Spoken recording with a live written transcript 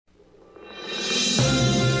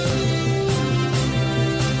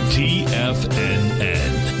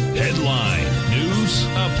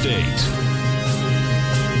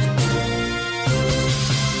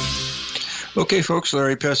Okay, folks,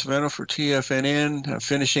 Larry Pesavento for TFNN,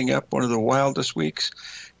 finishing up one of the wildest weeks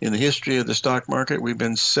in the history of the stock market. We've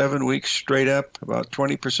been 7 weeks straight up, about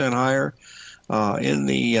 20% higher in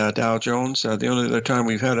the Dow Jones. The only other time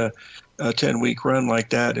we've had a 10-week run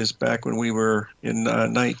like that is back when we were in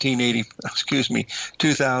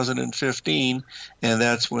 2015, and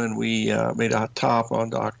that's when we made a top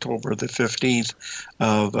on October the 15th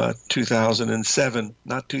of 2007,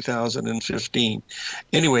 not 2015.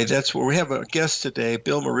 Anyway, that's where we have a guest today,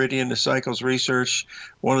 Bill Meridian, the Cycles Research,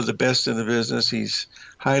 one of the best in the business. He's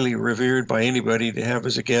highly revered by anybody to have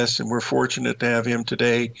as a guest, and we're fortunate to have him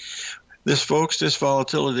today. This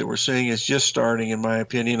volatility that we're seeing is just starting, in my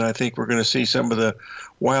opinion. I think we're going to see some of the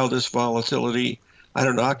wildest volatility. I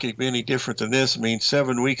don't know how it could be any different than this. I mean,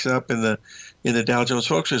 7 weeks up in the Dow Jones.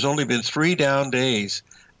 Folks, there's only been 3 down days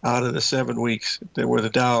out of the 7 weeks where the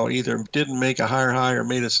Dow either didn't make a higher high or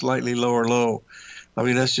made a slightly lower low. I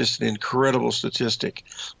mean, that's just an incredible statistic.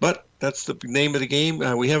 But that's the name of the game.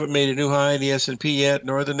 We haven't made a new high in the S&P yet,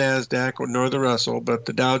 nor the NASDAQ, nor the Russell, but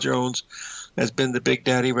the Dow Jones has been the big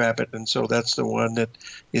daddy rabbit, and so that's the one that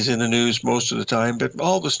is in the news most of the time. But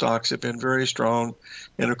all the stocks have been very strong,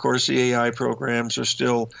 and of course the AI programs are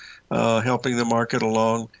still helping the market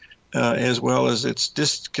along, as well as it's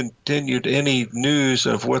discontinued any news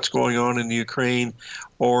of what's going on in Ukraine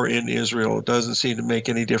or in Israel. It doesn't seem to make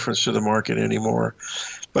any difference to the market anymore.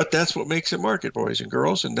 But that's what makes it market, boys and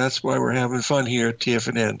girls, and that's why we're having fun here at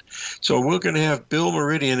TFNN. So we're going to have Bill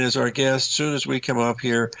Meridian as our guest as soon as we come up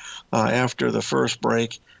here after the first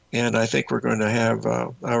break. And I think we're going to have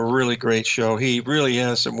a really great show. He really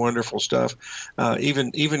has some wonderful stuff.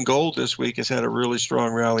 Even gold this week has had a really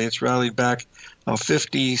strong rally. It's rallied back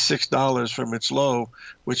 $56 from its low,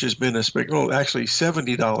 which has been actually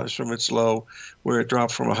 $70 from its low, where it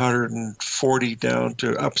dropped from 140 down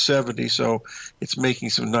to up 70. So it's making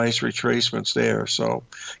some nice retracements there. So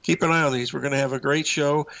keep an eye on these. We're going to have a great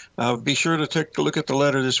show. Be sure to take a look at the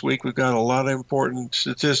letter this week. We've got a lot of important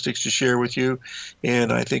statistics to share with you,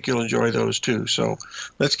 and I think you'll enjoy those too. So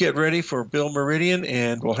let's get ready for Bill Meridian,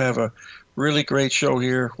 and we'll have a really great show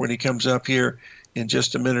here when he comes up here in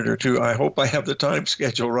just a minute or two. I hope I have the time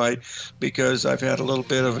schedule right, because I've had a little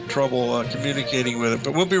bit of trouble communicating with him,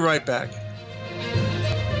 but we'll be right back.